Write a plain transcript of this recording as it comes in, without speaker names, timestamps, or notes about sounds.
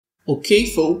Okay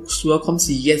folks, welcome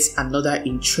to yet another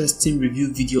interesting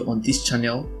review video on this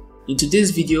channel. In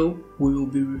today's video, we will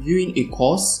be reviewing a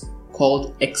course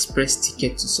called Express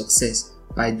Ticket to Success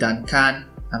by Dan Khan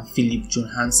and Philip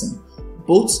Johansson.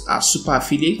 Both are super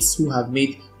affiliates who have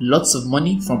made lots of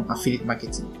money from affiliate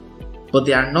marketing. But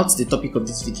they are not the topic of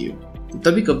this video. The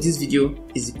topic of this video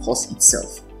is the course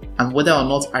itself and whether or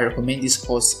not I recommend this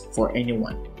course for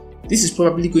anyone. This is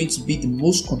probably going to be the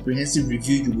most comprehensive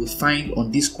review you will find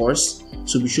on this course,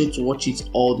 so be sure to watch it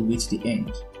all the way to the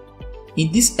end.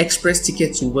 In this Express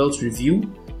Ticket to Wealth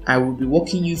review, I will be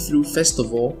walking you through first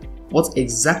of all what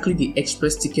exactly the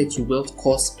Express Ticket to Wealth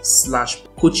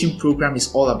course/coaching program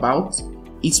is all about,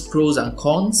 its pros and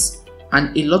cons,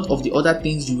 and a lot of the other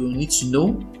things you will need to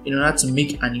know in order to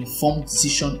make an informed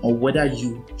decision on whether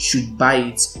you should buy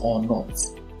it or not.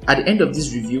 At the end of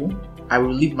this review, I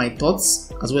will leave my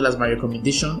thoughts as well as my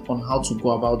recommendation on how to go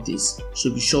about this, so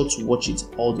be sure to watch it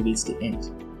all the way to the end.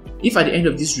 If at the end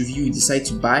of this review you decide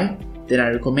to buy, then I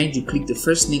recommend you click the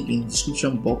first link in the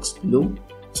description box below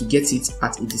to get it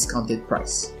at a discounted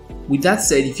price. With that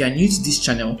said, if you are new to this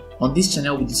channel, on this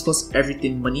channel we discuss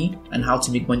everything money and how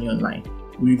to make money online.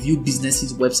 We review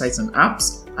businesses, websites and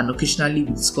apps, and occasionally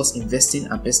we discuss investing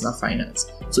and personal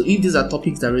finance. So if these are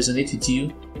topics that resonate with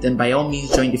you, then by all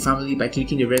means join the family by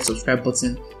clicking the red subscribe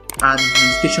button and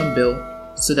the notification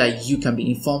bell so that you can be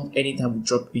informed anytime we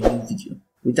drop a new video.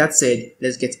 With that said,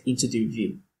 let's get into the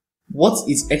review. What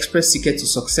is Express Ticket to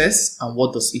Success and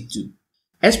what does it do?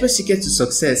 Express Ticket to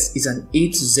Success is an A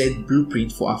to Z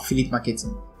blueprint for affiliate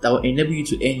marketing that will enable you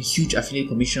to earn huge affiliate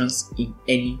commissions in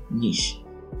any niche.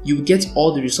 You will get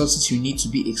all the resources you need to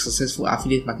be a successful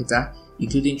affiliate marketer,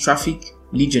 including traffic,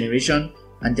 lead generation,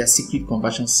 and their secret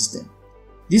conversion system.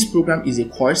 This program is a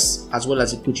course as well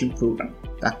as a coaching program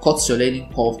that cuts your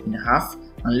learning curve in half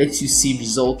and lets you see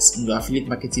results in your affiliate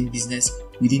marketing business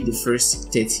within the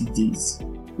first 30 days.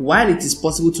 While it is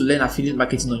possible to learn affiliate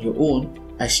marketing on your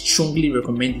own, I strongly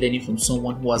recommend learning from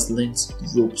someone who has learned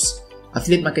the ropes.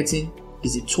 Affiliate marketing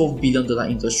is a $12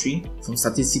 billion industry from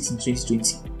statistics in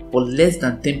 2020. But less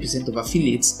than 10% of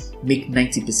affiliates make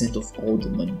 90% of all the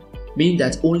money, meaning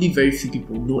that only very few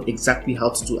people know exactly how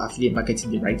to do affiliate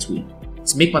marketing the right way.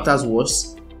 To make matters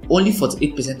worse, only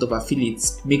 48% of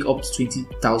affiliates make up to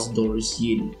 $20,000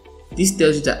 yearly. This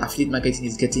tells you that affiliate marketing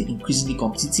is getting increasingly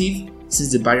competitive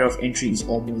since the barrier of entry is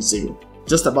almost zero.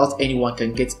 Just about anyone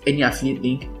can get any affiliate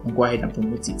link and go ahead and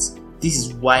promote it. This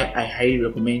is why I highly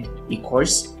recommend a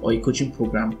course or a coaching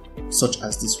program such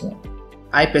as this one.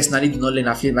 I personally do not learn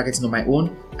affiliate marketing on my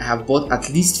own. I have bought at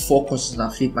least 4 courses on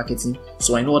affiliate marketing,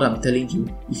 so I know what I'm telling you.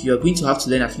 If you are going to have to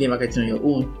learn affiliate marketing on your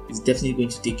own, it's definitely going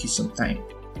to take you some time.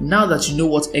 Now that you know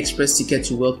what Express Ticket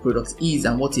to Wealth product is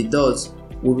and what it does,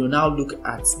 we will now look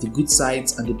at the good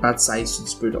sides and the bad sides to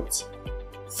this product.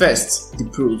 First, the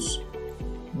pros.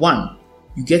 1.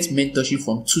 You get mentorship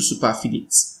from 2 super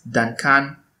affiliates, Dan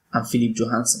Khan and Philip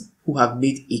Johansson, who have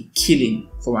made a killing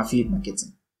from affiliate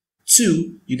marketing.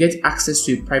 2. You get access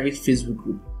to a private Facebook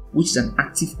group, which is an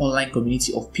active online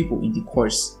community of people in the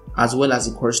course, as well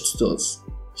as the course tutors.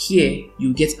 Here,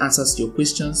 you get answers to your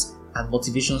questions and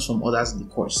motivations from others in the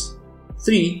course.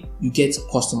 3. You get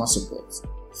customer support.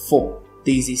 4.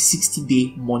 There is a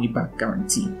 60-day money-back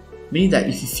guarantee, meaning that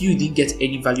if you feel you didn't get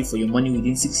any value for your money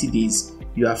within 60 days,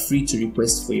 you are free to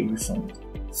request for a refund.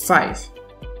 5.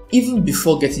 Even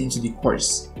before getting into the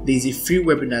course, there is a free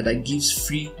webinar that gives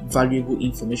free, valuable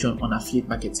information on affiliate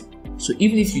marketing. So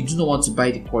even if you do not want to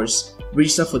buy the course,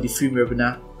 register for the free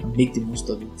webinar and make the most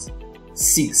of it.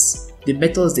 6. The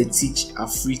methods they teach are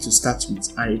free to start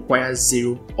with and require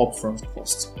zero upfront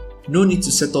cost. No need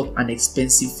to set up an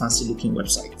expensive, fancy-looking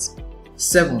website.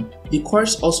 7. The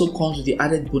course also comes with the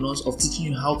added bonus of teaching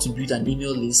you how to build an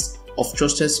email list of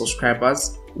trusted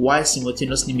subscribers while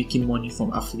simultaneously making money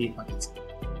from affiliate marketing.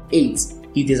 8.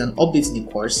 If there's an update in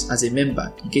the course, as a member,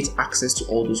 you get access to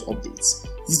all those updates.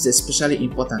 This is especially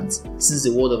important since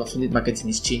the world of affiliate marketing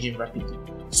is changing rapidly.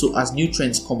 So as new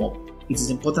trends come up, it is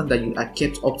important that you are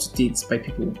kept up to date by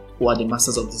people who are the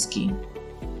masters of this game.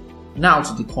 Now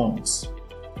to the cons.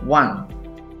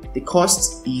 1. The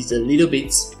cost is a little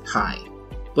bit high.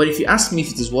 But if you ask me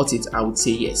if it is worth it, I would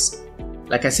say yes.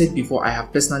 Like I said before, I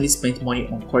have personally spent money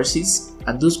on courses,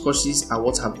 and those courses are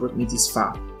what have brought me this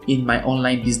far in my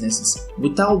online businesses.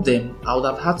 Without them, I would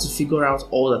have had to figure out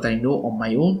all that I know on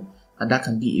my own, and that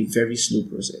can be a very slow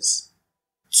process.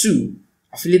 2.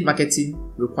 Affiliate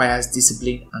marketing requires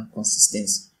discipline and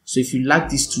consistency. So if you lack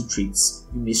these 2 traits,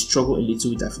 you may struggle a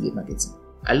little with affiliate marketing.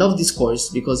 I love this course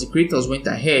because the creators went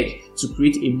ahead to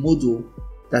create a model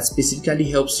that specifically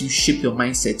helps you shape your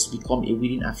mindset to become a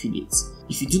winning affiliate.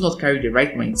 If you do not carry the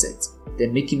right mindset,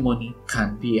 then making money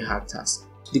can be a hard task.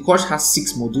 The course has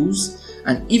 6 modules,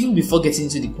 and even before getting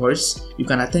into the course, you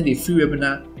can attend a free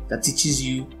webinar that teaches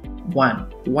you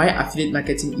 1. Why affiliate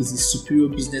marketing is the superior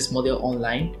business model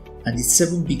online, and the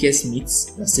 7 biggest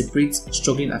myths that separate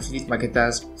struggling affiliate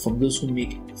marketers from those who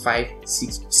make 5,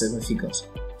 6, or 7 figures.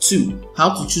 2.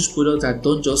 How to choose products that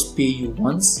don't just pay you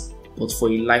once, but for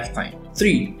a lifetime.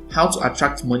 3. How to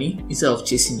attract money instead of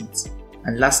chasing it.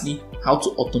 And lastly, how to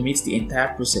automate the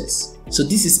entire process. So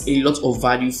this is a lot of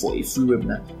value for a free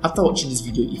webinar. After watching this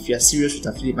video, if you are serious with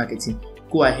affiliate marketing,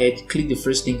 go ahead, click the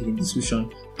first link in the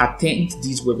description, attend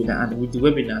this webinar, and with the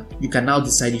webinar, you can now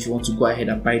decide if you want to go ahead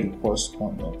and buy the course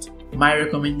or not. My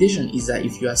recommendation is that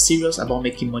if you are serious about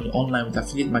making money online with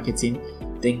affiliate marketing,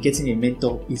 then getting a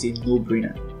mentor is a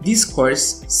no-brainer. This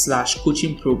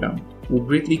course/coaching program will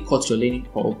greatly cut your learning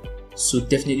curve, so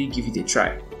definitely give it a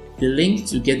try. The link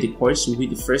to get the course will be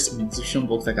the first in the description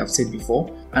box, like I've said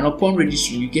before, and upon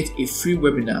registry you get a free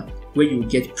webinar where you will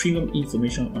get premium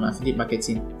information on affiliate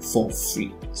marketing for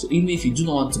free. So even if you do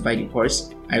not want to buy the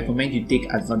course, I recommend you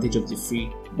take advantage of the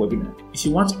free webinar. If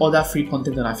you want other free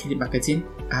content on affiliate marketing,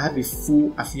 I have a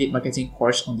full affiliate marketing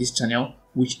course on this channel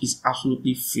which is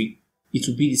absolutely free. It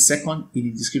will be the second in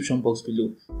the description box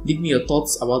below. Leave me your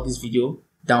thoughts about this video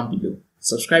down below.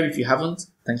 Subscribe if you haven't.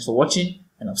 Thanks for watching,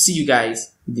 and I'll see you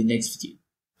guys in the next video.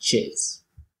 Cheers.